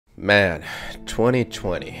Man,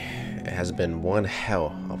 2020 has been one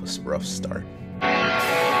hell of a rough start.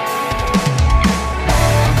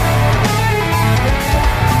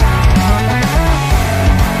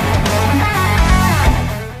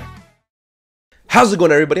 How's it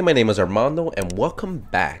going, everybody? My name is Armando and welcome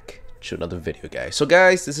back to another video, guys. So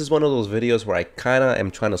guys, this is one of those videos where I kind of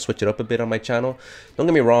am trying to switch it up a bit on my channel. Don't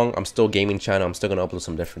get me wrong, I'm still a gaming channel. I'm still going to upload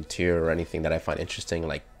some different tier or anything that I find interesting,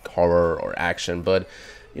 like horror or action. But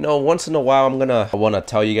you know, once in a while I want to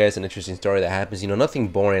tell you guys an interesting story that happens. You know, nothing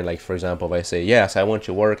boring, like for example, if I say, yes, I want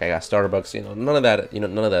you to work, I got Starbucks, you know, none of that,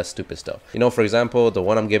 none of that stupid stuff. You know, for example, the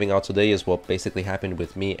one I'm giving out today is what basically happened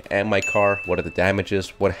with me and my car. What are the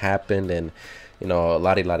damages, what happened, and you know,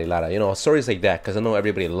 la-di-la-di-la-da, you know, stories like that, because I know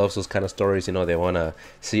everybody loves those kind of stories. You know, they want to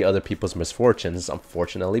see other people's misfortunes,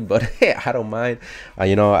 unfortunately, but hey, I don't mind.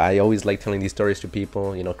 You know, I always like telling these stories to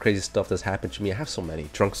people, you know, crazy stuff that's happened to me. I have so many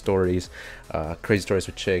drunk stories, crazy stories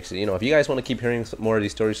with chicks. You know, if you guys want to keep hearing more of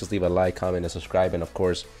these stories, just leave a like, comment, and subscribe, and of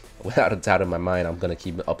course, without a doubt in my mind, I'm gonna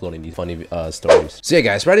keep uploading these funny stories. So yeah,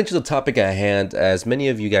 guys, right into the topic at hand. As many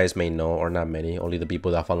of you guys may know, or not many, only the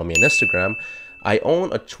people that follow me on Instagram, I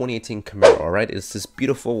own a 2018 Camaro. All right, it's this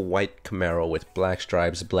beautiful white Camaro with black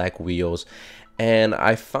stripes, black wheels, and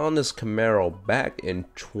I found this Camaro back in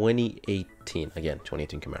 2018. Again,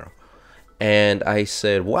 2018 Camaro, and I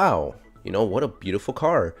said, wow, you know, what a beautiful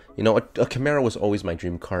car. You know, a Camaro was always my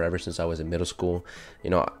dream car ever since I was in middle school. You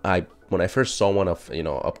know, when I first saw one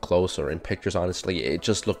up close or in pictures, honestly, it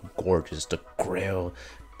just looked gorgeous. The grill,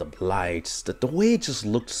 the lights, the way it just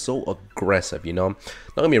looked so aggressive, you know.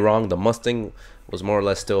 Don't get me wrong, the Mustang was more or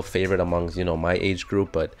less still favorite amongst, you know, my age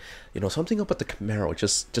group, but you know, something about the Camaro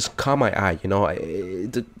just caught my eye. You know,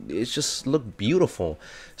 it just looked beautiful.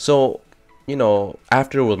 So you know,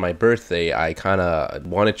 after it was my birthday, I kind of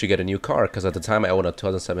wanted to get a new car because at the time I owned a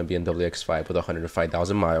 2007 BMW X5 with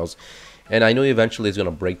 105,000 miles, and I knew eventually it's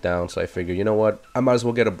gonna break down. So I figured, you know what, I might as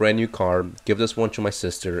well get a brand new car, give this one to my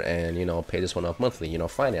sister, and you know, pay this one off monthly. You know,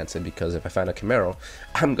 finance it, because if I find a Camaro,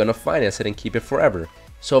 I'm gonna finance it and keep it forever.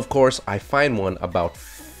 So of course, I find one about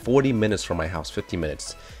 40 minutes from my house, 50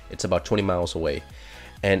 minutes. It's about 20 miles away,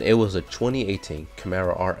 and it was a 2018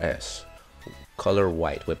 Camaro RS. Color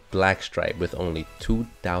white with black stripe with only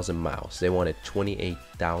 2,000 miles. They wanted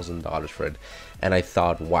 $28,000 for it, and I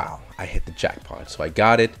thought, wow, I hit the jackpot. So I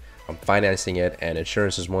got it, I'm financing it, and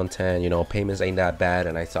insurance is 110, you know, payments ain't that bad,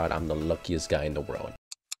 and I thought I'm the luckiest guy in the world.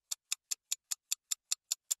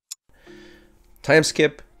 Time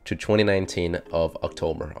skip to 2019 of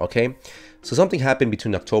October. Okay, so something happened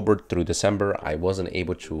between October through December. I wasn't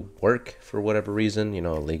able to work for whatever reason, you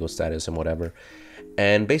know, legal status and whatever.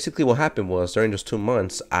 And basically what happened was, during those 2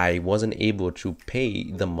 months, I wasn't able to pay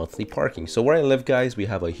the monthly parking. So where I live, guys, we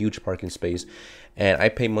have a huge parking space, and I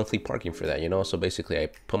pay monthly parking for that, you know. So basically I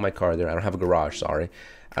put my car there. I don't have a garage, sorry.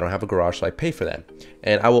 I don't have a garage, so I pay for that.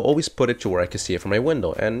 And I will always put it to where I could see it from my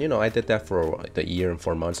window. And, you know, I did that for the year and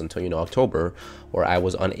 4 months until, you know, October, where I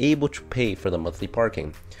was unable to pay for the monthly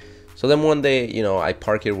parking. So then one day, you know, I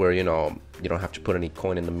park it where, you know, you don't have to put any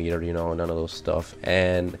coin in the meter, you know, none of those stuff.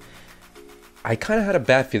 And I kind of had a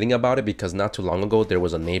bad feeling about it because not too long ago there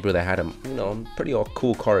was a neighbor that had a, you know, pretty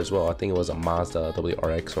cool car as well. I think it was a Mazda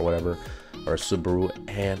WRX or whatever, or a Subaru,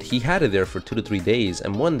 and he had it there for 2 to 3 days.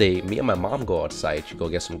 And one day, me and my mom go outside to go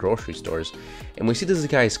get some grocery stores, and we see this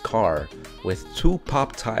guy's car with 2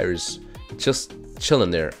 pop tires just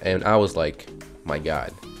chilling there. And I was like, my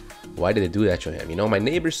God, why did they do that to him? You know, my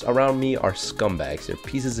neighbors around me are scumbags. They're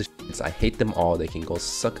pieces of shit. I hate them all. They can go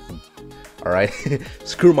suck. All right,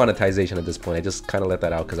 screw monetization at this point. I just kind of let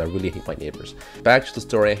that out because I really hate my neighbors. Back to the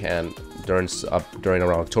story at hand. During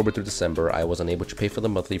around October through December, I was unable to pay for the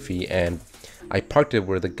monthly fee, and I parked it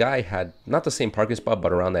where the guy had not the same parking spot,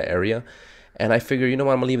 but around that area. And I figured, you know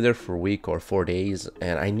what, I'm gonna leave there for a week or 4 days,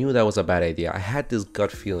 and I knew that was a bad idea. I had this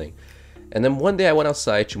gut feeling. And then one day I went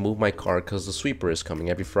outside to move my car because the sweeper is coming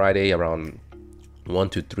every Friday around 1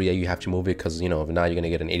 to 3. You have to move it because, you know, if not, you're gonna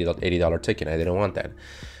get an $80 ticket. I didn't want that.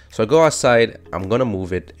 So I go outside, I'm gonna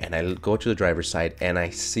move it, and I go to the driver's side, and I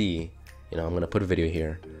see, you know, I'm gonna put a video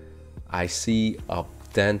here. I see a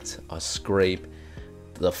dent, a scrape.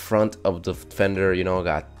 The front of the fender, you know,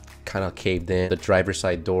 got kind of caved in. The driver's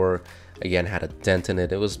side door, again, had a dent in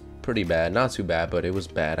it. It was pretty bad, not too bad, but it was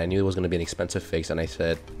bad. I knew it was gonna be an expensive fix, and I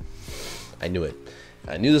said, I knew it.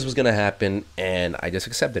 I knew this was gonna happen, and I just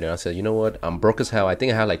accepted it. I said, you know what? I'm broke as hell. I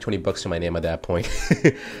think I had like 20 bucks to my name at that point.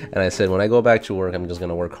 And I said, when I go back to work, I'm just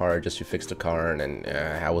gonna work hard just to fix the car. And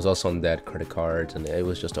I was also on debt, credit cards, and it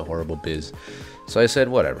was just a horrible biz. So I said,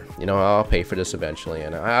 whatever, you know, I'll pay for this eventually.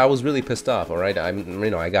 And I was really pissed off. All right,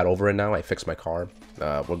 I got over it now. I fixed my car.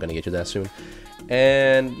 We're gonna get to that soon.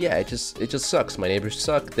 And yeah, it just sucks. My neighbors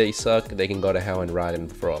suck. They suck. They can go to hell and rot,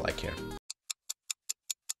 and for all I care.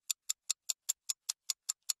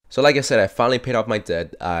 So like I said, I finally paid off my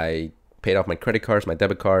debt. I paid off my credit cards, my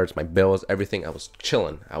debit cards, my bills, everything. I was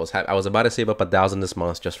chilling. I was about to save up $1,000 this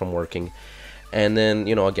month just from working. And then,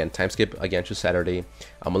 you know, again, time skip again to Saturday.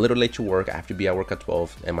 I'm a little late to work. I have to be at work at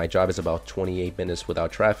 12, and my job is about 28 minutes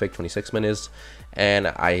without traffic, 26 minutes. And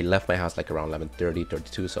I left my house like around 11:30,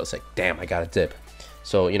 32. So I was like, damn, I got a dip.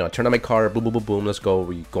 So, you know, I turned on my car, boom, boom, boom, boom, let's go,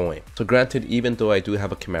 we're going. So granted, even though I do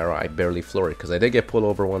have a Camaro, I barely floor it, because I did get pulled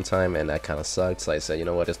over one time, and that kind of sucked. So I said, you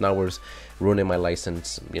know what, it's not worth ruining my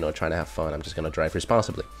license, you know, trying to have fun. I'm just going to drive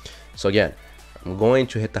responsibly. So again, I'm going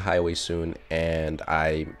to hit the highway soon, and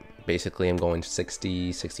I basically am going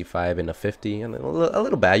 60, 65, and a 50, and a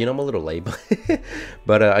little bad, you know, I'm a little late.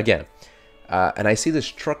 But again, and I see this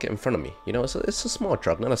truck in front of me. You know, it's a small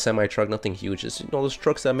truck, not a semi truck, nothing huge. It's, you know, those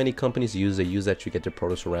trucks that many companies use. They use that to get their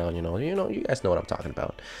produce around. You know, you guys know what I'm talking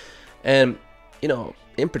about. And you know,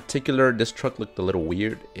 in particular, this truck looked a little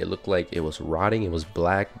weird. It looked like it was rotting. It was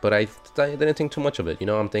black, but I didn't think too much of it. You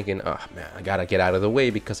know, I'm thinking, oh man, I gotta get out of the way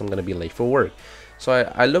because I'm gonna be late for work. So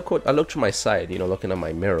I look to my side, you know, looking at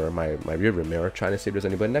my mirror, my rear view mirror, trying to see if there's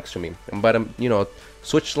anybody next to me. But I'm, you know,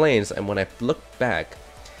 switched lanes, and when I look back,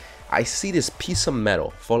 I see this piece of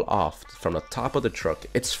metal fall off from the top of the truck.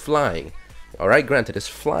 It's flying. All right, granted, it's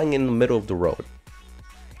flying in the middle of the road.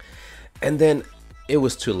 And then it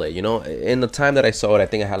was too late, you know. In the time that I saw it, I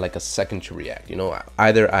think I had like a second to react. You know,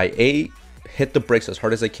 either I hit the brakes as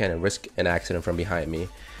hard as I can and risk an accident from behind me.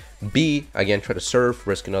 B, again, try to surf,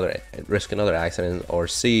 risk another accident, or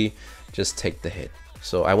C, just take the hit.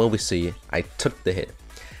 So I went with C. I took the hit.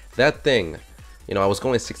 That thing, you know, I was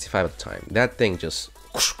going 65 at the time. That thing just,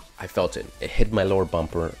 I felt it. It hit my lower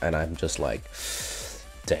bumper, and I'm just like,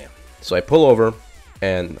 damn. So I pull over,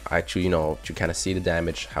 and I actually, you know, to kind of see the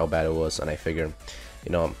damage, how bad it was, and I figure,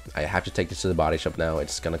 you know, I have to take this to the body shop now.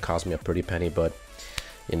 It's gonna cost me a pretty penny, but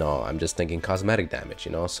you know, I'm just thinking cosmetic damage,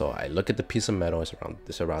 you know. So I look at the piece of metal.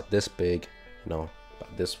 It's around this big, you know,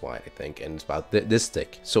 about this wide, I think, and it's about this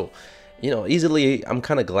thick. So, you know, easily, I'm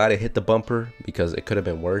kind of glad it hit the bumper because it could have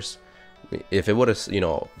been worse. If it would have, you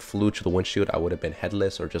know, flew to the windshield, I would have been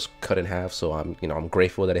headless or just cut in half. So I'm, you know, I'm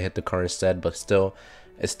grateful that it hit the car instead, but still,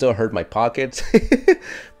 it still hurt my pockets.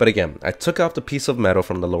 But again, I took off the piece of metal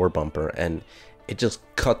from the lower bumper, and it just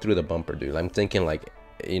cut through the bumper, dude. I'm thinking like,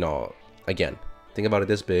 you know, again, think about it,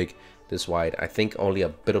 this big, this wide. I think only a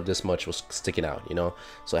bit of this much was sticking out, you know.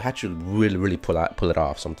 So I had to really pull it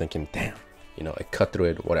off. So I'm thinking, damn, you know, it cut through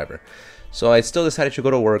it, whatever. So I still decided to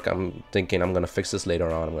go to work. I'm thinking I'm gonna fix this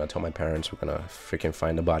later on. I'm gonna tell my parents. We're gonna freaking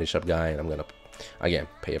find the body shop guy, and I'm gonna, again,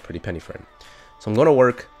 pay a pretty penny for him. So I'm going to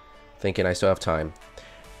work, thinking I still have time,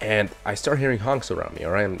 and I start hearing honks around me.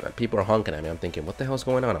 All right, and people are honking at me. I'm thinking, what the hell's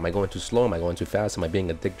going on? Am I going too slow? Am I going too fast? Am I being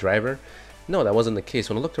a dick driver? No, that wasn't the case.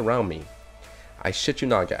 When I looked around me, I shit you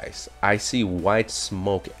not, guys, I see white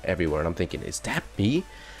smoke everywhere, and I'm thinking, is that me?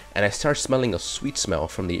 And I start smelling a sweet smell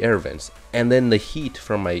from the air vents, and then the heat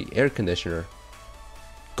from my air conditioner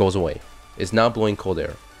goes away. It's now blowing cold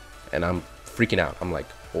air, and I'm freaking out. I'm like,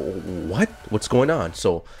 what? What's going on?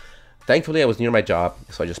 So thankfully I was near my job,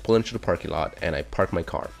 so I just pulled into the parking lot and I parked my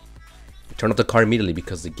car. I turned up the car immediately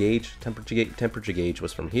because the temperature gauge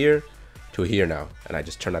was from here to here now, and I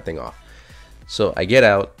just turned that thing off. So I get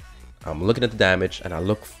out, I'm looking at the damage, and I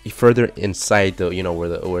look further inside the, you know,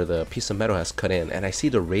 where the piece of metal has cut in, and I see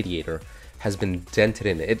the radiator has been dented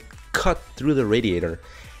in. It cut through the radiator,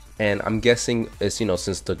 and I'm guessing it's, you know,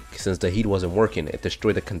 since the heat wasn't working, it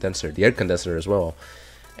destroyed the condenser, the air condenser as well.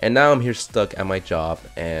 And now I'm here stuck at my job,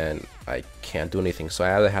 and I can't do anything. So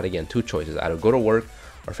I either had, again, two choices: either go to work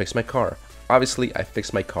or fix my car. Obviously, I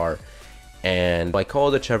fixed my car, and I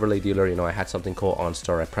called the Chevrolet dealer. You know, I had something called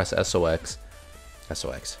OnStar. I pressed SOS.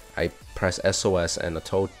 I pressed SOS, and the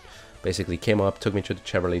tow basically came up, took me to the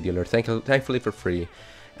Chevrolet dealer, thankfully for free,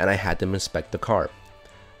 and I had them inspect the car.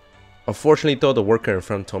 Unfortunately, though, the worker in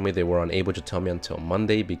front told me they were unable to tell me until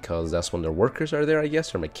Monday because that's when their workers are there, I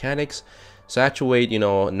guess, or mechanics. So I had to wait, you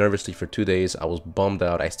know, nervously for 2 days. I was bummed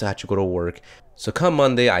out. I still had to go to work. So come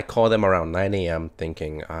Monday, I called them around 9 a.m.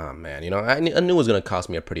 thinking, oh man, you know, I knew it was going to cost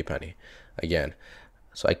me a pretty penny again.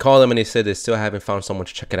 So I called them, and they said they still haven't found someone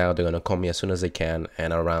to check it out. They're going to call me as soon as they can.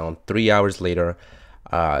 And around 3 hours later,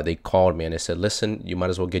 They called me and they said, listen, you might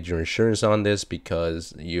as well get your insurance on this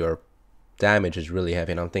because your damage is really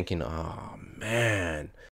heavy. And I'm thinking, oh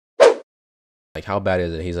man, like how bad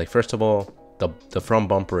is it? He's like, first of all, the front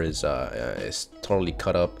bumper is totally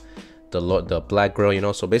cut up. The black grill, you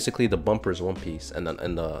know, so basically the bumper is one piece, and then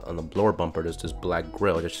on the lower bumper there's this black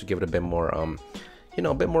grill just to give it a bit more you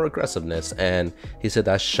know, a bit more aggressiveness. And he said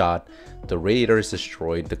that's shot, the radiator is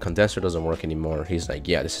destroyed, the condenser doesn't work anymore. He's like,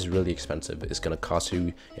 yeah, this is really expensive. It's gonna cost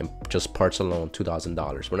you in just parts alone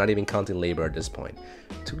 $2,000. We're not even counting labor at this point.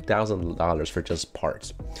 $2,000 for just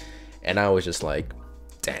parts. And I was just like,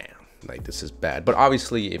 damn, like this is bad. But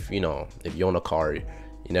obviously, if you own a car, you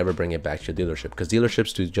never bring it back to your dealership, because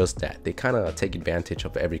dealerships do just that. They kind of take advantage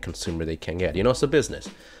of every consumer they can get. You know, it's a business.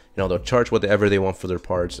 You know, they'll charge whatever they want for their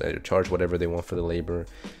parts, and they'll charge whatever they want for the labor.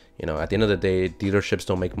 You know, at the end of the day, dealerships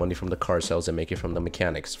don't make money from the car sales. They make it from the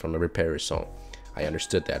mechanics, from the repairers. So I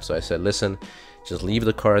understood that. So I said, listen, just leave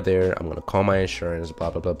the car there. I'm going to call my insurance,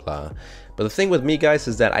 blah, blah, blah, blah. But the thing with me, guys,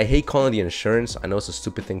 is that I hate calling the insurance. I know it's a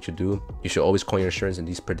stupid thing to do. You should always call your insurance in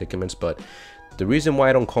these predicaments. But the reason why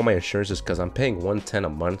I don't call my insurance is because I'm paying $110 a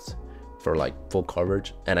month for like full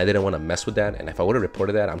coverage, and I didn't want to mess with that. And if I would have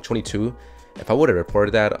reported that, I'm 22. If I would have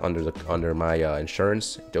reported that under my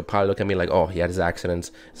insurance, they'll probably look at me like, oh, he had his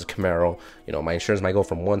accidents, it's a Camaro. You know, my insurance might go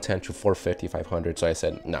from 110 to 450, 500. So I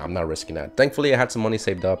said, no, I'm not risking that. Thankfully, I had some money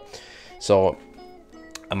saved up. So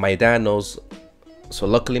my dad knows. So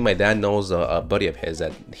luckily, my dad knows a buddy of his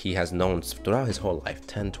that he has known throughout his whole life,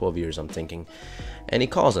 10, 12 years, I'm thinking. And he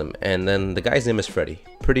calls him, and then the guy's name is Freddie.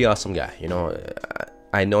 Pretty awesome guy, you know.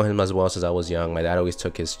 I know him as well since I was young. My dad always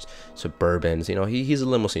took his Suburbans. You know, he's a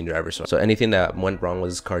limousine driver. So anything that went wrong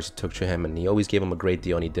with his cars, he took to him, and he always gave him a great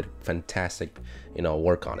deal, and he did fantastic, you know,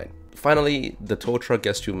 work on it. Finally, the tow truck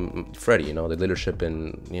gets to Freddie, you know, the dealership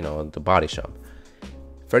in, you know, the body shop.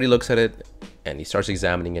 Freddie looks at it, and he starts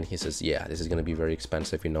examining it. He says, yeah, this is going to be very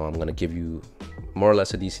expensive. You know, I'm going to give you more or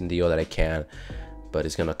less a decent deal that I can, but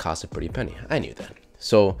it's going to cost a pretty penny. I knew that.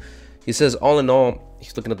 So he says, all in all,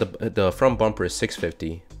 he's looking at the front bumper is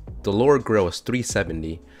 $650, the lower grille is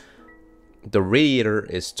 $370, the radiator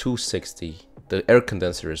is $260, the air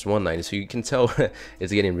condenser is $190. So you can tell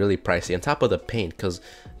it's getting really pricey. On top of the paint, because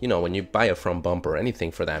you know, when you buy a front bumper or anything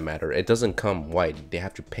for that matter, it doesn't come white. They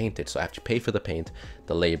have to paint it. So I have to pay for the paint,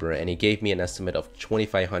 the labor, and he gave me an estimate of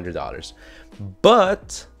 $2,500.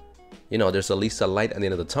 But you know, there's at least a light at the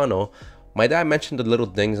end of the tunnel. My dad mentioned the little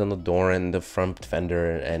dings on the door and the front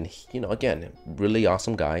fender, and he, you know, again, really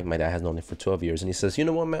awesome guy. My dad has known him for 12 years, and he says, you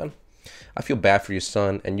know what, man, I feel bad for your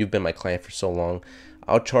son, and you've been my client for so long.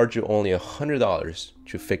 I'll charge you only $100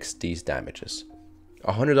 to fix these damages.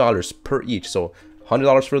 $100 per each. So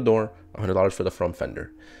 $100 for the door, $100 for the front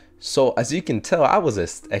fender. So as you can tell, I was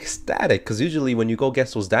ecstatic, because usually when you go get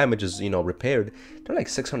those damages, you know, repaired, they're like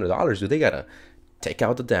 $600, dude. They gotta take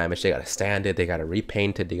out the damage, they gotta sand it, they gotta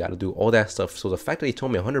repaint it, they gotta do all that stuff. So the fact that he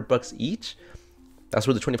told me $100 each, that's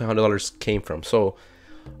where the $2,500 came from. So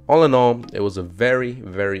all in all, it was a very,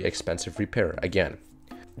 very expensive repair. Again,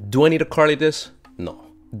 do I need a car like this? No.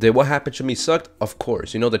 Did what happened to me sucked? Of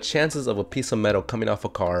course. You know, the chances of a piece of metal coming off a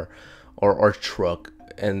car or truck,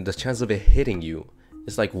 and the chance of it hitting you,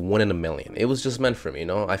 it's like 1 in a million. It was just meant for me, you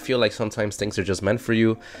know. I feel like sometimes things are just meant for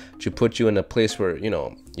you to put you in a place where, you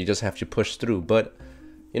know, you just have to push through. But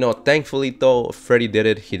you know, thankfully though, Freddie did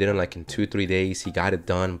it. He did it like in 2-3 days. He got it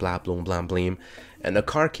done, blah blah blah blah, and the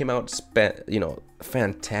car came out you know,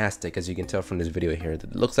 fantastic, as you can tell from this video here.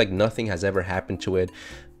 It looks like nothing has ever happened to it.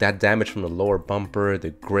 That damage from the lower bumper, the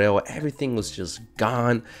grill, everything was just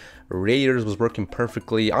gone. Radiators was working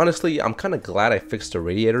perfectly. Honestly, I'm kind of glad I fixed the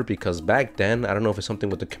radiator, because back then, I don't know if it's something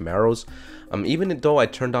with the Camaros, even though I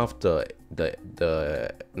turned off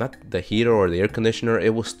not the heater or the air conditioner,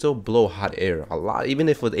 it will still blow hot air a lot. Even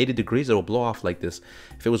if it was 80 degrees, it will blow off like this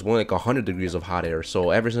if it was more like 100 degrees of hot air.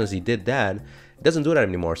 So ever since he did that, it doesn't do that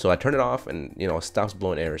anymore. So I turned it off, and you know, it stops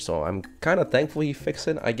blowing air. So I'm kind of thankful he fixed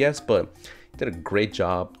it, I guess. But did a great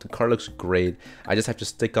job. The car looks great. I just have to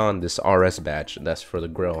stick on this RS badge that's for the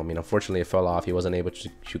grill. I mean, unfortunately it fell off. He wasn't able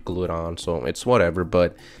to glue it on, so it's whatever.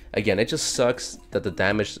 But again, it just sucks that the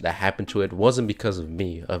damage that happened to it wasn't because of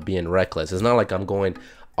me, of being reckless. It's not like I'm going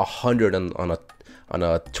 100 on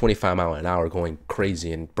a 25 mile an hour going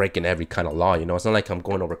crazy and breaking every kind of law, you know. It's not like I'm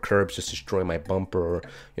going over curbs just to destroy my bumper, or,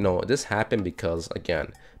 you know, this happened because,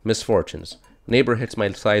 again, misfortunes. Neighbor hits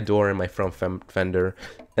my side door and my front fender,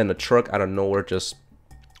 and the truck out of nowhere just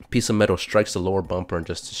piece of metal strikes the lower bumper and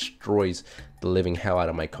just destroys the living hell out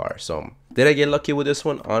of my car. So did I get lucky with this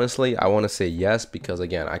one? Honestly, I want to say yes, because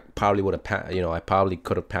again, I probably would have, I probably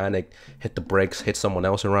could have panicked, hit the brakes, hit someone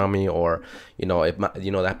else around me, or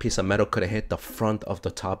that piece of metal could have hit the front of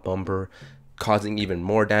the top bumper, causing even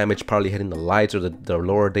more damage, probably hitting the lights or the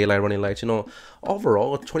lower daylight running lights.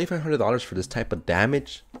 Overall, $2,500 for this type of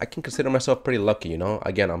damage, I can consider myself pretty lucky.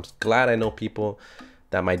 Again, I'm glad I know people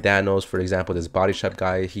that my dad knows. For example, this body shop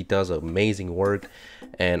guy, he does amazing work,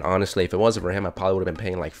 and honestly, if it wasn't for him, I probably would have been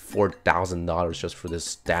paying like $4,000 just for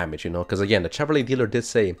this damage, because again, the Chevrolet dealer did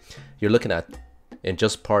say you're looking at, in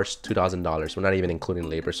just parts, $2,000. We're not even including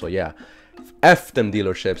labor. So yeah, F them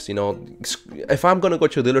dealerships. If I'm gonna go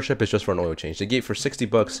to a dealership, it's just for an oil change. They gave for 60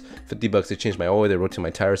 bucks, 50 bucks, they changed my oil, they rotated my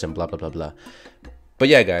tires, and blah blah blah blah. But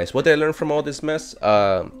yeah, guys, what did I learn from all this mess?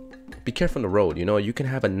 Be careful on the road. You can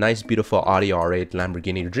have a nice, beautiful Audi R8,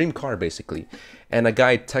 Lamborghini, your dream car basically, and a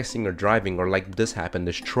guy texting or driving, or like this happened,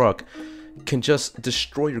 this truck can just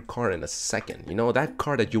destroy your car in a second. That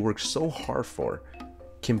car that you worked so hard for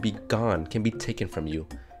can be gone, can be taken from you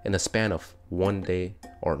in the span of one day,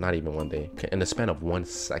 or not even one day, in the span of 1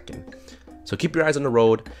 second. So keep your eyes on the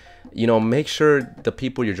road. Make sure the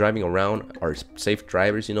people you're driving around are safe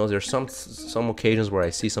drivers. There's some occasions where I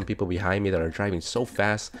see some people behind me that are driving so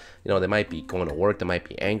fast. They might be going to work, they might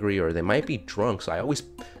be angry, or they might be drunk. So I always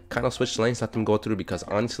kind of switch lanes, let them go through, because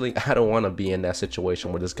honestly, I don't want to be in that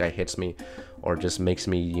situation where this guy hits me or just makes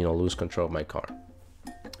me, lose control of my car.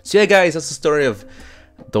 So yeah, guys, that's the story of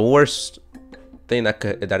the worst thing that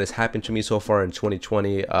has happened to me so far in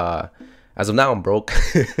 2020. As of now, I'm broke.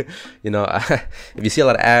 If you see a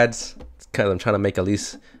lot of ads, it's kind of, I'm trying to make at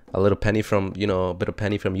least a little penny from, a bit of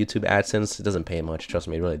penny from YouTube AdSense. It doesn't pay much, trust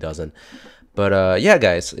me, it really doesn't. But yeah,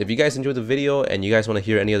 guys, if you guys enjoyed the video and you guys want to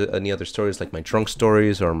hear any other stories, like my drunk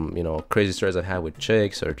stories, or crazy stories I've had with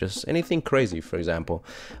chicks, or just anything crazy, for example,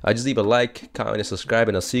 just leave a like, comment, and subscribe,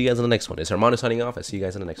 and I'll see you guys in the next one. It's Armando signing off. I'll see you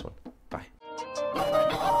guys in the next one.